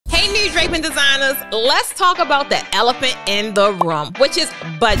draping designers, let's talk about the elephant in the room, which is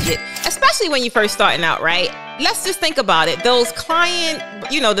budget, especially when you're first starting out, right? Let's just think about it. Those client,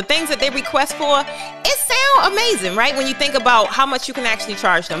 the things that they request for, it sounds amazing, right? When you think about how much you can actually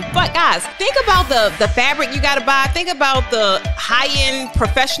charge them. But guys, think about the fabric you got to buy. Think about the high-end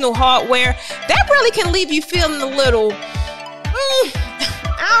professional hardware. That really can leave you feeling a little,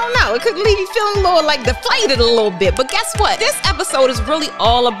 I don't know. It could leave you feeling a little like deflated a little bit. But guess what? This episode is really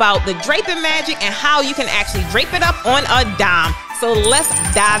all about the draping magic and how you can actually drape it up on a dime. So let's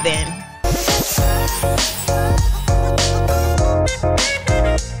dive in.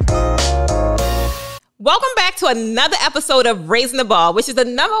 Welcome back to another episode of Raising the Bar, which is the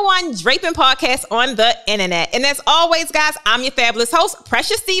 #1 draping podcast on the internet. And as always, guys, I'm your fabulous host,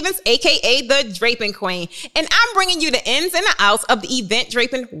 Precious Stevens, aka the Draping Queen. And I'm bringing you the ins and the outs of the event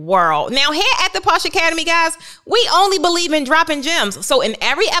draping world. Now, here at the Posh Academy, guys, we only believe in dropping gems. So in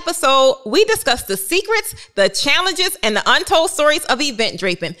every episode, we discuss the secrets, the challenges, and the untold stories of event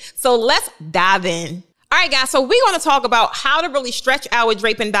draping. So let's dive in. All right, guys, so we're going to talk about how to really stretch our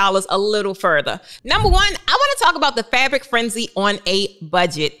draping dollars a little further. Number one, I want to talk about the fabric frenzy on a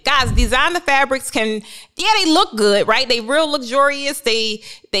budget. Guys, designer fabrics they look good, right? They real luxurious, they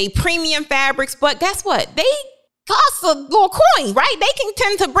premium fabrics, but guess what? They cost a little coin, right? They can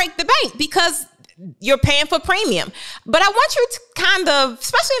tend to break the bank because you're paying for premium. But I want you to kind of,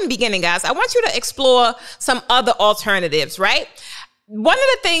 especially in the beginning, guys, I want you to explore some other alternatives, right? Some of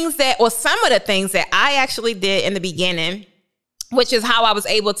the things that I actually did in the beginning, which is how I was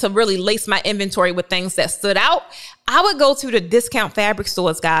able to really lace my inventory with things that stood out, I would go to the discount fabric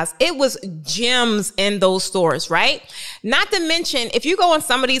stores, guys. It was gems in those stores, right? Not to mention, if you go on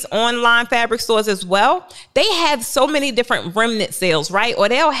some of these online fabric stores as well, they have so many different remnant sales, right? Or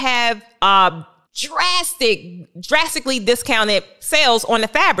they'll have drastically discounted sales on the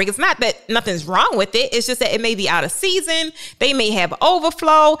fabric. It's not that nothing's wrong with it. It's just that it may be out of season. They may have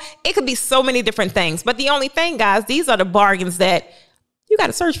overflow. It could be so many different things. But the only thing, guys, these are the bargains that you got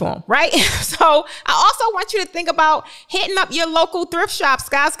to search for them, right? So I also want you to think about hitting up your local thrift shops,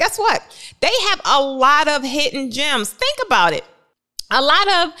 guys. Guess what? They have a lot of hidden gems. Think about it. A lot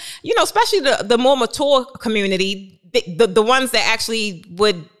of, especially the more mature community, the ones that actually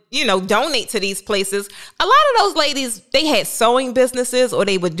would donate to these places. A lot of those ladies, they had sewing businesses or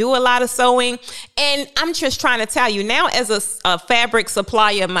they would do a lot of sewing. And I'm just trying to tell you now, as a fabric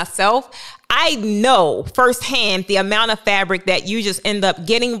supplier myself, I know firsthand the amount of fabric that you just end up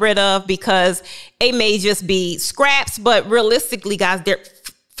getting rid of because it may just be scraps. But realistically, guys,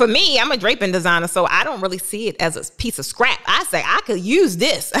 for me, I'm a draping designer, so I don't really see it as a piece of scrap. I say, I could use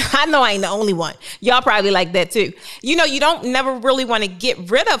this. I know I ain't the only one. Y'all probably like that too. You don't never really want to get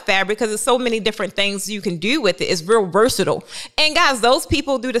rid of fabric because there's so many different things you can do with it. It's real versatile. And guys, those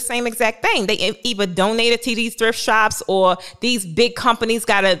people do the same exact thing. They either donate it to these thrift shops or these big companies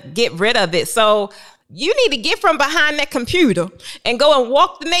got to get rid of it. So you need to get from behind that computer and go and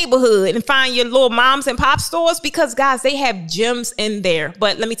walk the neighborhood and find your little moms and pop stores because, guys, they have gems in there.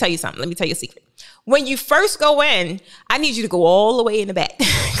 But let me tell you something. Let me tell you a secret. When you first go in, I need you to go all the way in the back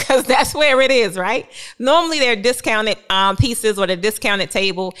because that's where it is, right? Normally, they're discounted pieces or the discounted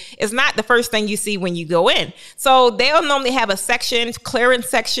table is not the first thing you see when you go in. So they'll normally have a section, clearance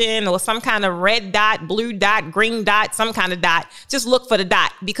section, or some kind of red dot, blue dot, green dot, some kind of dot. Just look for the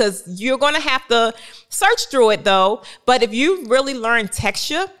dot because you're going to have to search through it, though. But if you really learn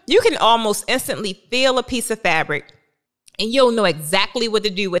texture, you can almost instantly feel a piece of fabric. And you'll know exactly what to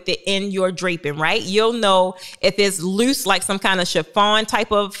do with it in your draping, right? You'll know if it's loose, like some kind of chiffon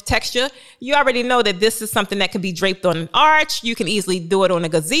type of texture. You already know that this is something that can be draped on an arch. You can easily do it on a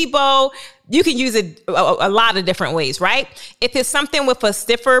gazebo. You can use it a lot of different ways, right? If it's something with a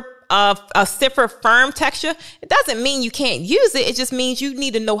stiffer, firm texture, it doesn't mean you can't use it. It just means you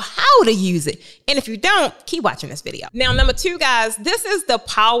need to know how to use it. And if you don't, keep watching this video. Now, number 2, guys, this is the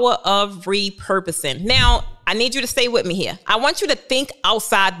power of repurposing. Now, I need you to stay with me here. I want you to think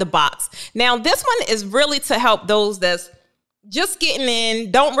outside the box. Now, this one is really to help those that's just getting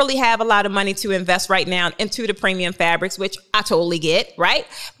in, don't really have a lot of money to invest right now into the premium fabrics, which I totally get, right?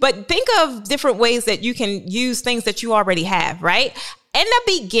 But think of different ways that you can use things that you already have, right? In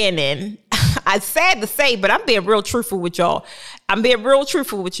the beginning, I'm sad to say, but I'm being real truthful with y'all. I'm being real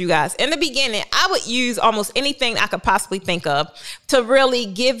truthful with you guys. In the beginning, I would use almost anything I could possibly think of to really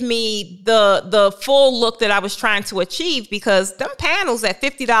give me the full look that I was trying to achieve because them panels at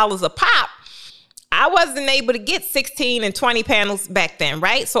 $50 a pop, I wasn't able to get 16 and 20 panels back then,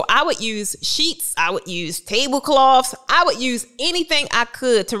 right? So I would use sheets, I would use tablecloths, I would use anything I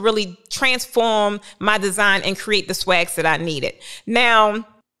could to really transform my design and create the swags that I needed. Now,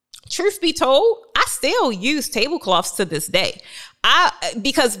 truth be told, I still use tablecloths to this day.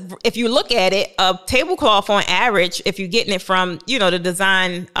 Because if you look at it, a tablecloth on average, if you're getting it from, the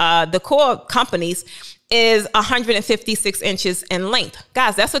design, the core companies, is 156 inches in length.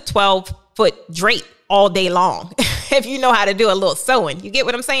 Guys, that's a 12-foot drape all day long. If you know how to do a little sewing, you get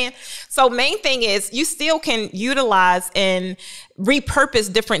what I'm saying? So main thing is you still can utilize and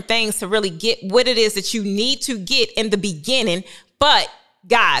repurpose different things to really get what it is that you need to get in the beginning. But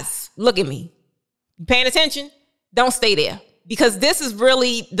guys, look at me. Paying attention? Don't stay there, because this is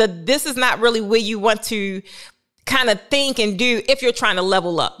not really where you want to kind of think and do if you're trying to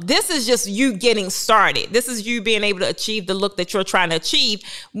level up. This is just you getting started. This is you being able to achieve the look that you're trying to achieve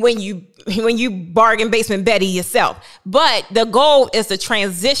when you bargain basement Betty yourself. But the goal is to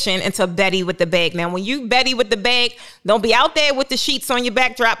transition into Betty with the bag. Now, when you Betty with the bag, don't be out there with the sheets on your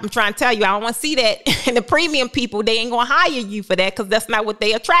backdrop. I'm trying to tell you, I don't want to see that. And the premium people, they ain't going to hire you for that, because that's not what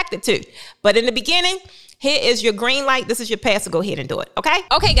they attracted to. But in the beginning, here is your green light. This is your pass to go ahead and do it. Okay.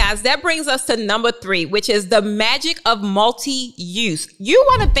 Okay, guys, that brings us to number 3, which is the magic of multi-use. You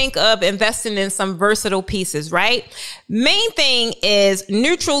want to think of investing in some versatile pieces, right? Main thing is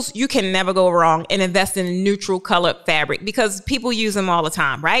neutrals. You can never go wrong in investing in neutral colored fabric, because people use them all the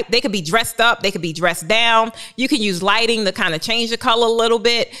time, right? They could be dressed up. They could be dressed down. You can use lighting to kind of change the color a little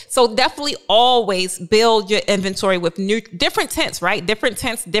bit. So definitely always build your inventory with different tints, right? Different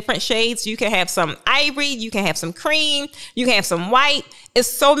tints, different shades. You can have some ivory. You can have some cream, you can have some white. It's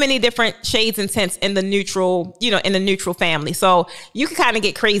so many different shades and tints in the neutral, in the neutral family. So you can kind of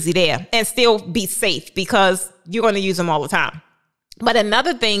get crazy there and still be safe, because you're going to use them all the time. But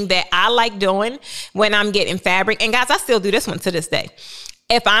another thing that I like doing when I'm getting fabric, and guys, I still do this one to this day.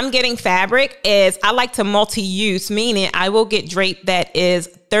 If I'm getting fabric, is I like to multi-use, meaning I will get drape that is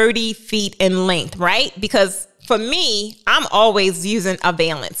 30 feet in length, right? Because for me, I'm always using a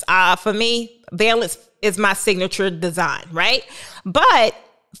valance. For me, valance is my signature design, right? But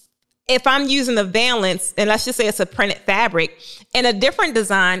if I'm using a valance, and let's just say it's a printed fabric, in a different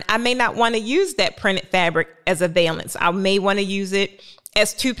design, I may not want to use that printed fabric as a valance. I may want to use it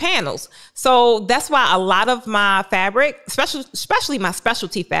as 2 panels. So that's why a lot of my fabric, especially my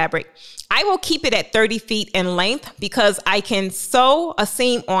specialty fabric, I will keep it at 30 feet in length, because I can sew a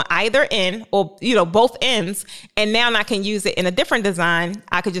seam on either end, or both ends, and now I can use it in a different design.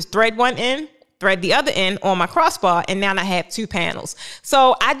 I could just thread one end, thread the other end on my crossbar, and now I have 2 panels.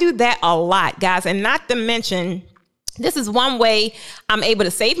 So I do that a lot, guys. And not to mention, this is one way I'm able to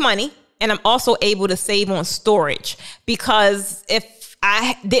save money, and I'm also able to save on storage, because if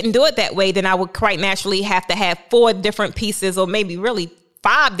I didn't do it that way, then I would quite naturally have to have 4 different pieces, or maybe really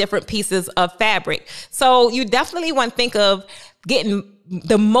 5 different pieces of fabric. So you definitely want to think of getting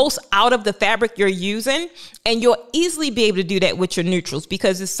the most out of the fabric you're using, and you'll easily be able to do that with your neutrals,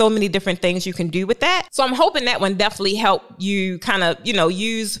 because there's so many different things you can do with that. So I'm hoping that one definitely helped you kind of,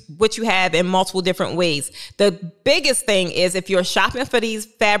 use what you have in multiple different ways. The biggest thing is, if you're shopping for these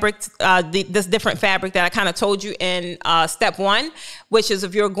fabrics, this different fabric that I kind of told you in step 1, which is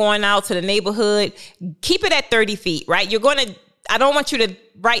if you're going out to the neighborhood, keep it at 30 feet, right? I don't want you to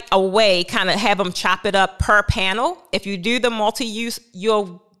right away kind of have them chop it up per panel. If you do the multi-use,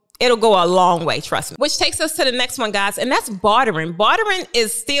 it'll go a long way, trust me. Which takes us to the next one, guys, and that's bartering. Bartering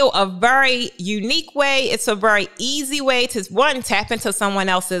is still a very unique way. It's a very easy way to, one, tap into someone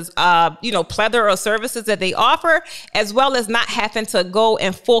else's, plethora of services that they offer, as well as not having to go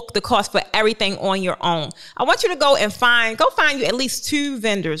and fork the cost for everything on your own. I want you to go find you at least 2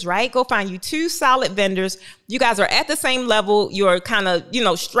 vendors, right? Go find you 2 solid vendors. You guys are at the same level. You're kind of,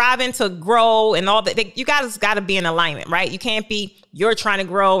 striving to grow and all that. You guys got to be in alignment, right? You can't be, you're trying to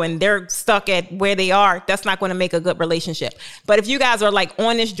grow and they're stuck at where they are. That's not going to make a good relationship. But if you guys are like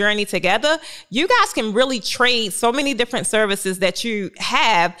on this journey together, you guys can really trade so many different services that you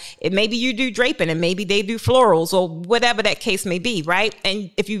have. Maybe you do draping, and maybe they do florals, or whatever that case may be, right?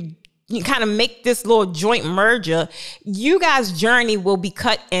 And if you kind of make this little joint merger, you guys' journey will be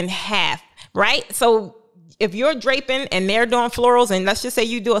cut in half, right? So if you're draping and they're doing florals, and let's just say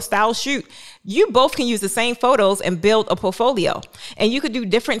you do a style shoot, you both can use the same photos and build a portfolio. And you could do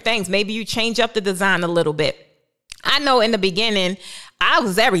different things. Maybe you change up the design a little bit. I know in the beginning, I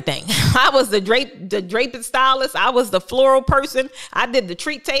was everything. I was the draping stylist. I was the floral person. I did the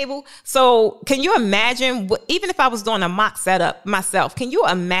treat table. So can you imagine, even if I was doing a mock setup myself, can you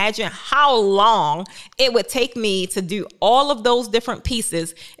imagine how long it would take me to do all of those different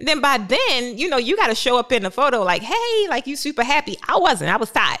pieces? And then by then, you got to show up in the photo like, hey, like you super happy. I wasn't. I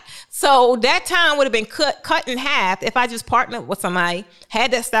was tired. So that time would have been cut in half if I just partnered with somebody, had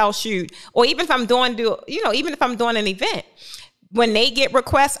that style shoot, or even if I'm doing an event. when they get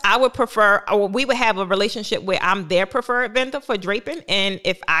requests, I would prefer, or we would have a relationship where I'm their preferred vendor for draping. And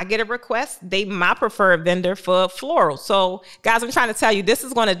if I get a request, they my preferred vendor for floral. So guys, I'm trying to tell you, this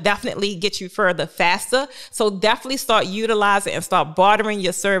is going to definitely get you further faster. So definitely start utilizing and start bartering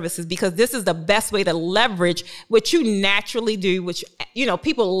your services, because this is the best way to leverage what you naturally do, which, you know,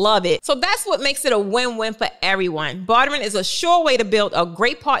 people love it. So that's what makes it a win-win for everyone. Bartering is a sure way to build a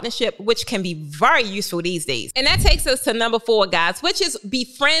great partnership, which can be very useful these days. And that takes us to number 4, guys, which is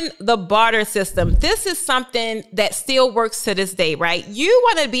befriend the barter system. This is something that still works to this day, right? You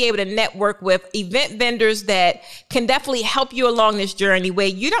want to be able to network with event vendors that can definitely help you along this journey, where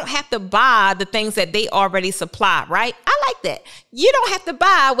you don't have to buy the things that they already supply, right? I like that. You don't have to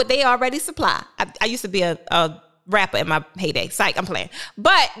buy what they already supply. I used to be a rapper in my heyday. Psych, I'm playing.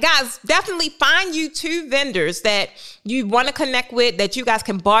 But guys, definitely find you 2 vendors that you want to connect with, that you guys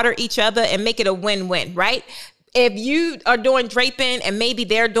can barter each other and make it a win-win, right? If you are doing draping and maybe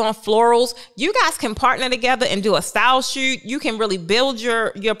they're doing florals, you guys can partner together and do a style shoot. You can really build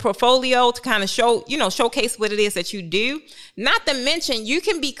your portfolio to kind of showcase what it is that you do. Not to mention, you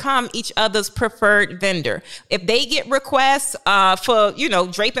can become each other's preferred vendor. If they get requests for,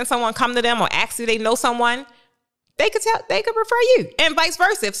 draping, someone come to them or actually they know someone, they could refer you, and vice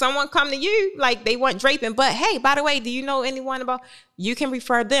versa. If someone come to you, like they want draping, but hey, by the way, do you know anyone about, you can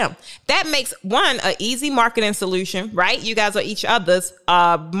refer them. That makes one, an easy marketing solution, right? You guys are each other's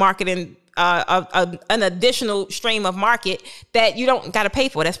marketing, an additional stream of market that you don't got to pay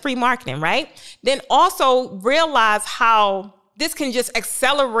for. That's free marketing, right? Then also realize how this can just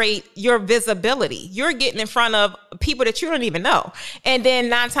accelerate your visibility. You're getting in front of people that you don't even know. And then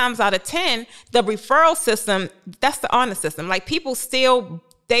 9 times out of 10, the referral system, that's the honor system. Like, people still,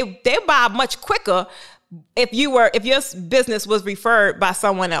 they buy much quicker if your business was referred by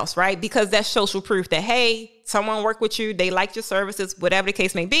someone else, right? Because that's social proof that, hey, someone worked with you, they liked your services, whatever the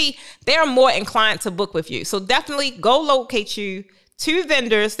case may be, they're more inclined to book with you. So definitely go locate you 2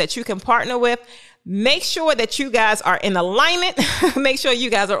 vendors that you can partner with. Make sure that you guys are in alignment. Make sure you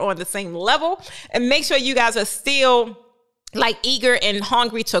guys are on the same level, and make sure you guys are still like eager and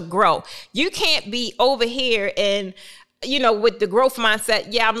hungry to grow. You can't be over here and, with the growth mindset.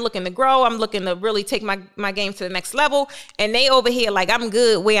 Yeah, I'm looking to grow. I'm looking to really take my game to the next level. And they over here like, I'm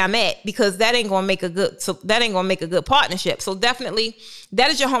good where I'm at, because that ain't gonna make a good partnership. So definitely,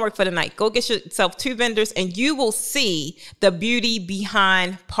 that is your homework for the night. Go get yourself 2 vendors, and you will see the beauty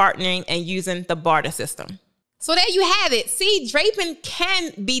behind partnering and using the barter system. So there you have it. See, draping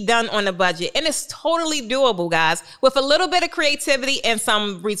can be done on a budget, and it's totally doable, guys. With a little bit of creativity and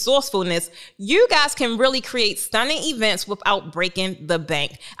some resourcefulness, you guys can really create stunning events without breaking the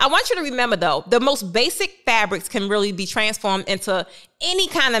bank. I want you to remember, though, the most basic fabrics can really be transformed into any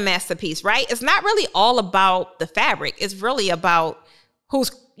kind of masterpiece, right? It's not really all about the fabric. It's really about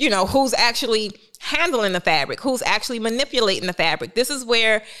who's actually handling the fabric, who's actually manipulating the fabric. This is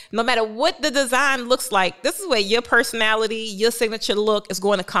where, no matter what the design looks like, this is where your personality, your signature look is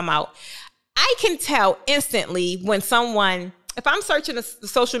going to come out. I can tell instantly when someone, if I'm searching the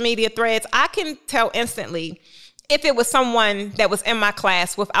social media threads, I can tell instantly if it was someone that was in my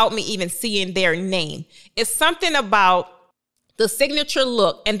class without me even seeing their name. It's something about the signature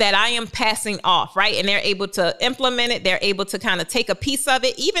look and that I am passing off, right? And they're able to implement it. They're able to kind of take a piece of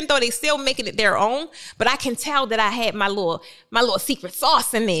it, even though they still making it their own. But I can tell that I had my little secret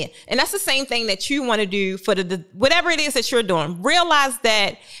sauce in there. And that's the same thing that you want to do for the whatever it is that you're doing. Realize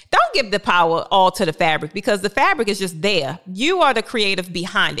that don't give the power all to the fabric, because the fabric is just there. You are the creative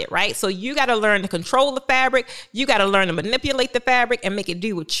behind it, right? So you got to learn to control the fabric. You got to learn to manipulate the fabric and make it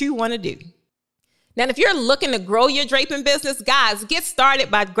do what you want to do. Now, if you're looking to grow your draping business, guys, get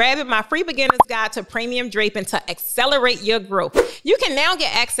started by grabbing my free beginner's guide to premium draping to accelerate your growth. You can now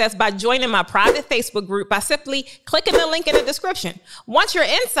get access by joining my private Facebook group by simply clicking the link in the description. Once you're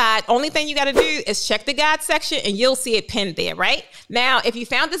inside, only thing you got to do is check the guide section and you'll see it pinned there, right? Now, if you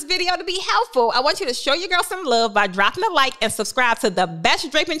found this video to be helpful, I want you to show your girl some love by dropping a like and subscribe to the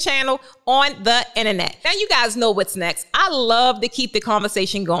best draping channel on the internet. Now, you guys know what's next. I love to keep the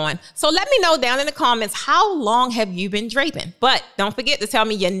conversation going. So let me know down in the comments, how long have you been draping? But don't forget to tell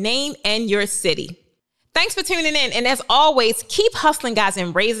me your name and your city. Thanks for tuning in. And as always, keep hustling, guys,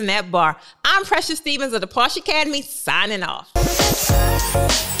 and raising that bar. I'm Precious Stevens of the Posh Academy, signing off.